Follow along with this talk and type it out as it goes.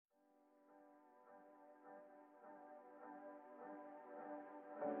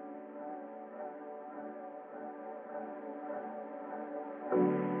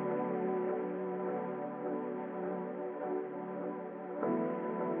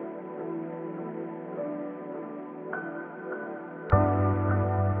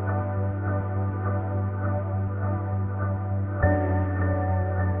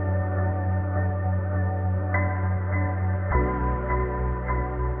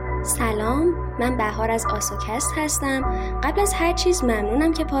سلام، من بهار از آساکست هستم. قبل از هر چیز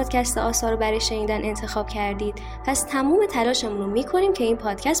ممنونم که پادکست آسا رو برای شنیدن انتخاب کردید. پس تمام تلاشمون رو میکنیم که این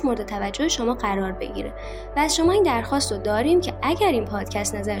پادکست مورد توجه شما قرار بگیره و از شما این درخواست رو داریم که اگر این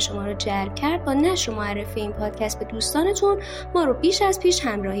پادکست نظر شما رو جلب کرد، با نشر و معرفی این پادکست به دوستانتون ما رو بیش از پیش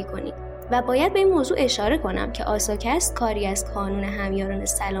همراهی کنید. و باید به این موضوع اشاره کنم که آساکست کاری از کانون همیاران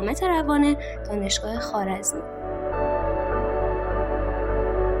سلامت روان دانشگاه خوارزمی.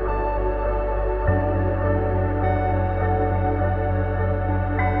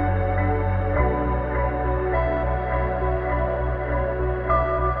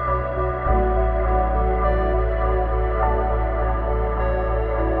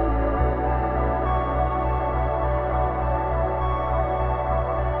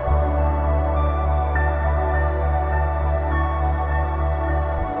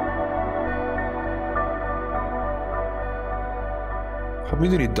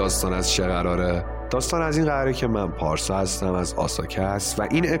 میدونید داستان از چه قراره؟ داستان از این قراره که من پارسا هستم از آساکست و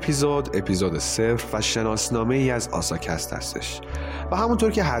این اپیزود 0 و شناسنامه ای از آساکست هستش. و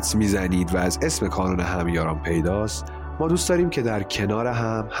همونطور که حدس میزنید و از اسم کانون همیاران پیداست، ما دوست داریم که در کنار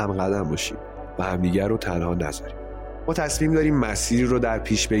هم قدم باشیم و همدیگر رو تنها نذاریم. ما تصمیم داریم مسیری رو در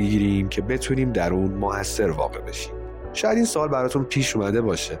پیش بگیریم که بتونیم در اون موثر واقع بشیم. شاید این سوال براتون پیش اومده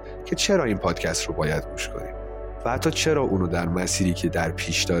باشه که چرا این پادکست رو باید گوش کنیم و حتی چرا اونو در مسیری که در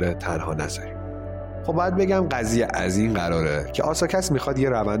پیش داره تنها نذاریم. خب باید بگم قضیه از این قراره که آساکست میخواد یه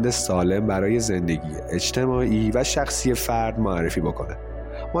روند سالم برای زندگی اجتماعی و شخصی فرد معرفی بکنه.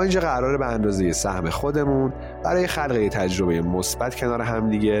 ما اینجا قراره به اندازه سهم خودمون برای خلق تجربه مثبت کنار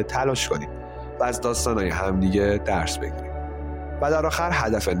همدیگه تلاش کنیم و از داستانهای همدیگه درس بگیریم. و در آخر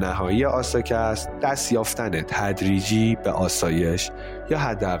هدف نهایی آساکست دست یافتن تدریجی به آسایش یا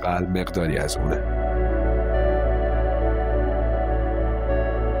حداقل مقداری از اونه.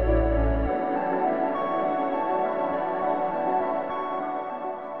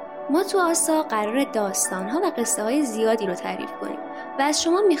 ما تو آسا قرار داستان‌ها و قصه‌های زیادی رو تعریف کنیم و از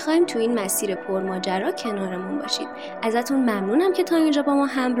شما می‌خوایم تو این مسیر پرماجرا کنارمون باشید. ازتون ممنونم که تا اینجا با ما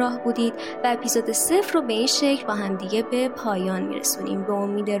همراه بودید و اپیزود 0 رو به این شکل با هم دیگه به پایان میرسونیم، به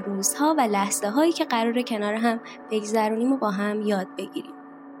امید روزها و لحظه‌هایی که قراره کنار هم بگذرونیم و با هم یاد بگیریم.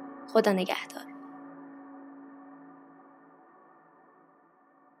 خدا نگهدار.